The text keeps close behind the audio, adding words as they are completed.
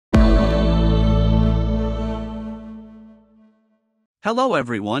Hello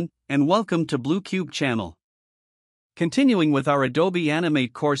everyone, and welcome to Blue Cube channel. Continuing with our Adobe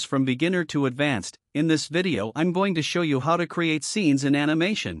Animate course from beginner to advanced, in this video I'm going to show you how to create scenes in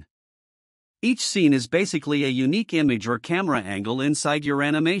animation. Each scene is basically a unique image or camera angle inside your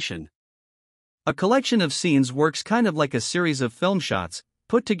animation. A collection of scenes works kind of like a series of film shots,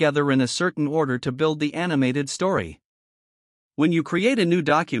 put together in a certain order to build the animated story. When you create a new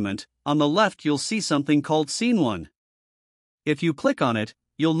document, on the left you'll see something called Scene 1. If you click on it,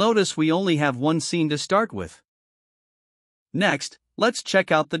 you'll notice we only have one scene to start with. Next, let's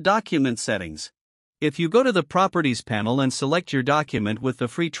check out the document settings. If you go to the Properties panel and select your document with the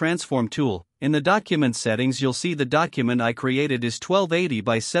free Transform tool, in the document settings you'll see the document I created is 1280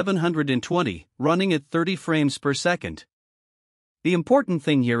 by 720, running at 30 frames per second. The important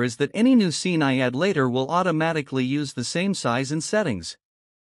thing here is that any new scene I add later will automatically use the same size and settings.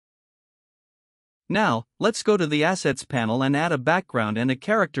 Now, let's go to the Assets panel and add a background and a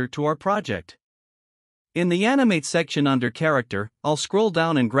character to our project. In the Animate section under Character, I'll scroll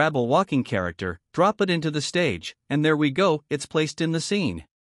down and grab a walking character, drop it into the stage, and there we go, it's placed in the scene.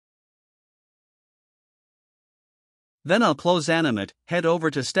 Then I'll close Animate, head over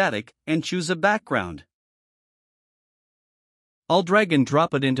to Static, and choose a background. I'll drag and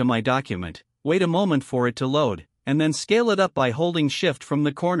drop it into my document, wait a moment for it to load, and then scale it up by holding Shift from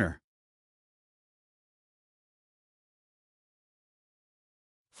the corner.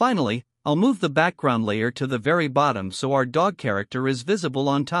 Finally, I'll move the background layer to the very bottom so our dog character is visible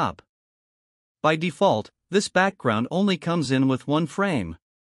on top. By default, this background only comes in with one frame.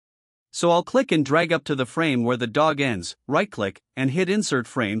 So I'll click and drag up to the frame where the dog ends, right-click, and hit Insert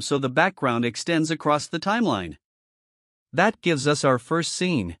Frame so the background extends across the timeline. That gives us our first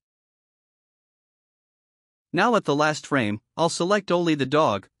scene. Now at the last frame, I'll select only the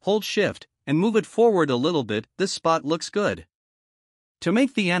dog, hold Shift, and move it forward a little bit. This spot looks good. To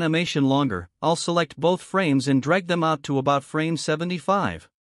make the animation longer, I'll select both frames and drag them out to about frame 75.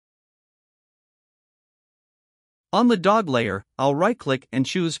 On the dog layer, I'll right-click and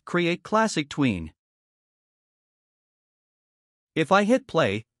choose Create Classic Tween. If I hit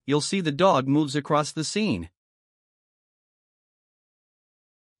play, you'll see the dog moves across the scene.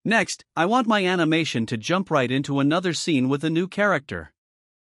 Next, I want my animation to jump right into another scene with a new character.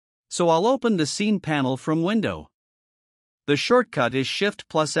 So I'll open the Scene panel from Window. The shortcut is Shift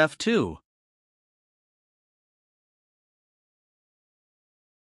plus F2.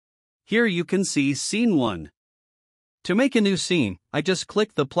 Here you can see Scene 1. To make a new scene, I just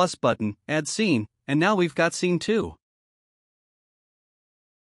click the plus button, Add Scene, and now we've got Scene 2.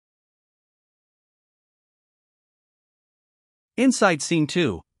 Inside Scene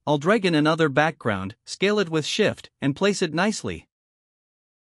 2, I'll drag in another background, scale it with Shift, and place it nicely.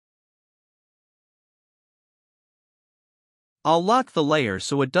 I'll lock the layer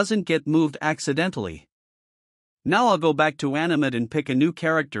so it doesn't get moved accidentally. Now I'll go back to Animate and pick a new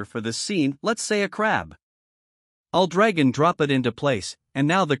character for this scene, let's say a crab. I'll drag and drop it into place, and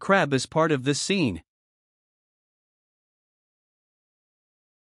now the crab is part of this scene.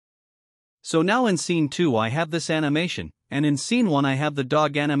 So now in Scene 2 I have this animation, and in Scene 1 I have the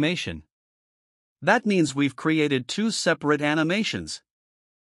dog animation. That means we've created two separate animations.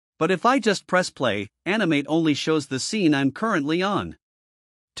 But if I just press play, Animate only shows the scene I'm currently on.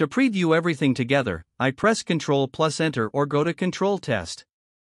 To preview everything together, I press Ctrl plus Enter or go to Control Test.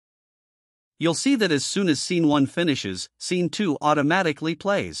 You'll see that as soon as Scene 1 finishes, Scene 2 automatically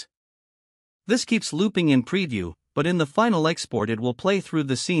plays. This keeps looping in preview, but in the final export it will play through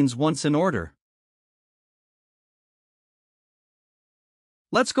the scenes once in order.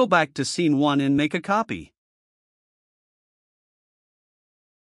 Let's go back to Scene 1 and make a copy.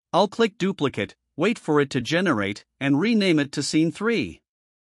 I'll click Duplicate, wait for it to generate, and rename it to Scene 3.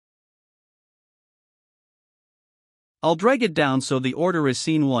 I'll drag it down so the order is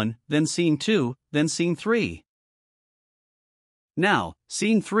Scene 1, then Scene 2, then Scene 3. Now,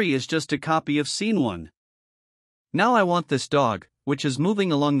 Scene 3 is just a copy of Scene 1. Now I want this dog, which is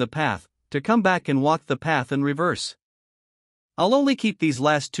moving along the path, to come back and walk the path in reverse. I'll only keep these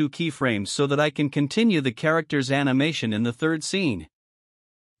last two keyframes so that I can continue the character's animation in the third scene.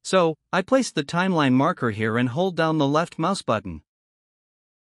 So, I place the timeline marker here and hold down the left mouse button.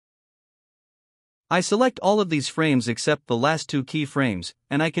 I select all of these frames except the last two keyframes,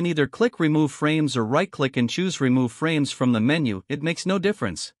 and I can either click Remove Frames or right-click and choose Remove Frames from the menu, it makes no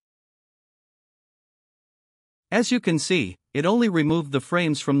difference. As you can see, it only removed the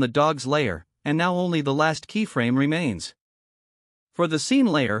frames from the dog's layer, and now only the last keyframe remains. For the scene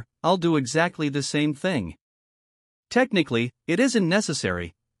layer, I'll do exactly the same thing. Technically, it isn't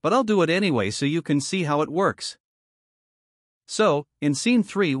necessary, but I'll do it anyway so you can see how it works. So, in scene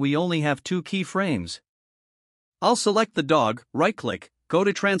 3 we only have 2 keyframes. I'll select the dog, right-click, go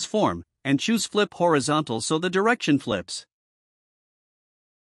to Transform, and choose Flip Horizontal so the direction flips.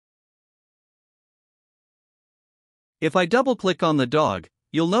 If I double-click on the dog,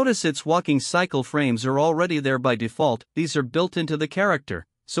 you'll notice its walking cycle frames are already there by default. These are built into the character,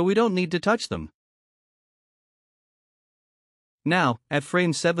 so we don't need to touch them. Now, at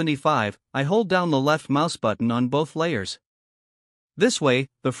frame 75, I hold down the left mouse button on both layers. This way,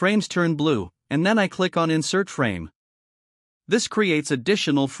 the frames turn blue, and then I click on Insert Frame. This creates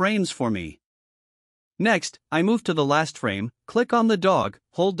additional frames for me. Next, I move to the last frame, click on the dog,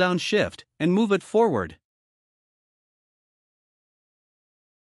 hold down Shift, and move it forward.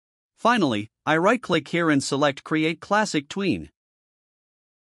 Finally, I right-click here and select Create Classic Tween.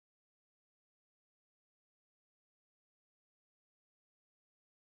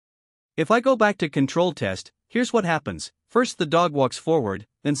 If I go back to Control Test, here's what happens. First the dog walks forward,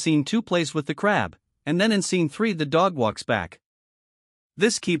 then scene 2 plays with the crab, and then in scene 3 the dog walks back.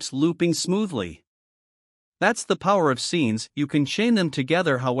 This keeps looping smoothly. That's the power of scenes, you can chain them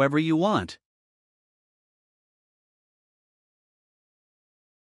together however you want.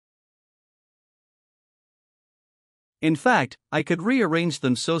 In fact, I could rearrange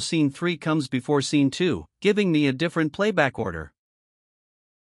them so scene 3 comes before scene 2, giving me a different playback order.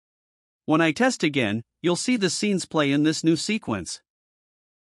 When I test again, you'll see the scenes play in this new sequence.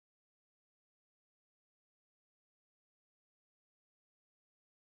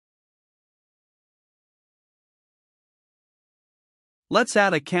 Let's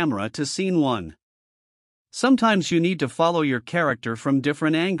add a camera to scene 1. Sometimes you need to follow your character from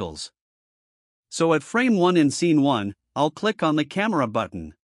different angles. So at frame 1 in scene 1, I'll click on the camera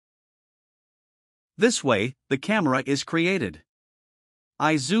button. This way, the camera is created.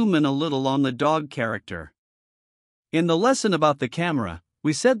 I zoom in a little on the dog character. In the lesson about the camera,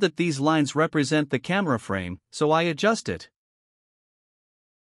 we said that these lines represent the camera frame, so I adjust it.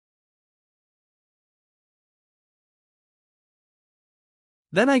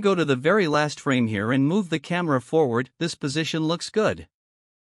 Then I go to the very last frame here and move the camera forward. This position looks good.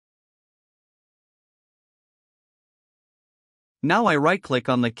 Now I right-click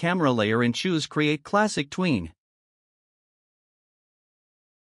on the camera layer and choose Create Classic Tween.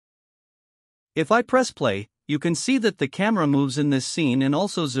 If I press play, you can see that the camera moves in this scene and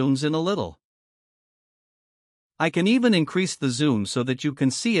also zooms in a little. I can even increase the zoom so that you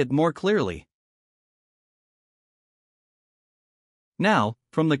can see it more clearly. Now,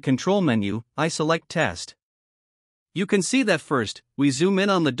 from the Control menu, I select Test. You can see that first, we zoom in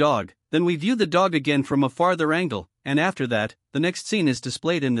on the dog, then we view the dog again from a farther angle, and after that, the next scene is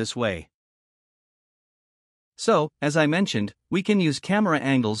displayed in this way. So, as I mentioned, we can use camera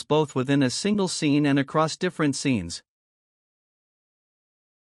angles both within a single scene and across different scenes.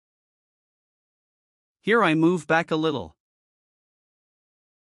 Here I move back a little.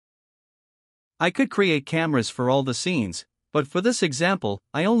 I could create cameras for all the scenes, but for this example,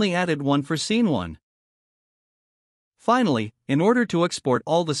 I only added one for scene 1. Finally, in order to export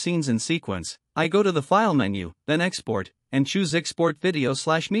all the scenes in sequence, I go to the File menu, then Export, and choose Export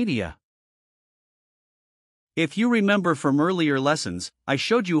Video/Media. If you remember from earlier lessons, I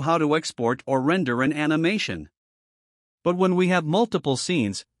showed you how to export or render an animation. But when we have multiple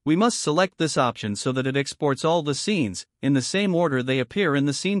scenes, we must select this option so that it exports all the scenes, in the same order they appear in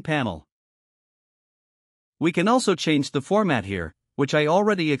the scene panel. We can also change the format here, which I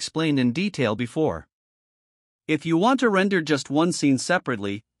already explained in detail before. If you want to render just one scene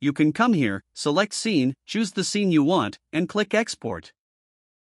separately, you can come here, select Scene, choose the scene you want, and click Export.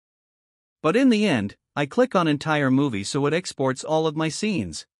 But in the end, I click on Entire Movie so it exports all of my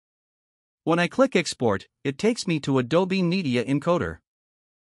scenes. When I click Export, it takes me to Adobe Media Encoder.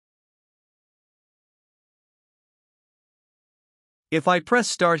 If I press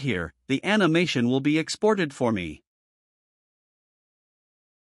Start here, the animation will be exported for me.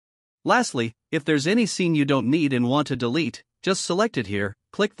 Lastly, if there's any scene you don't need and want to delete, just select it here,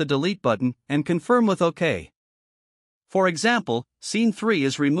 click the Delete button, and confirm with OK. For example, scene 3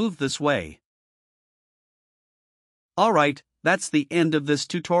 is removed this way. Alright, that's the end of this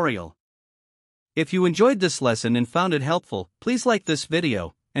tutorial. If you enjoyed this lesson and found it helpful, please like this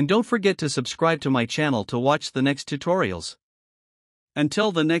video, and don't forget to subscribe to my channel to watch the next tutorials.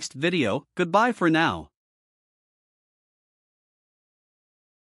 Until the next video, goodbye for now.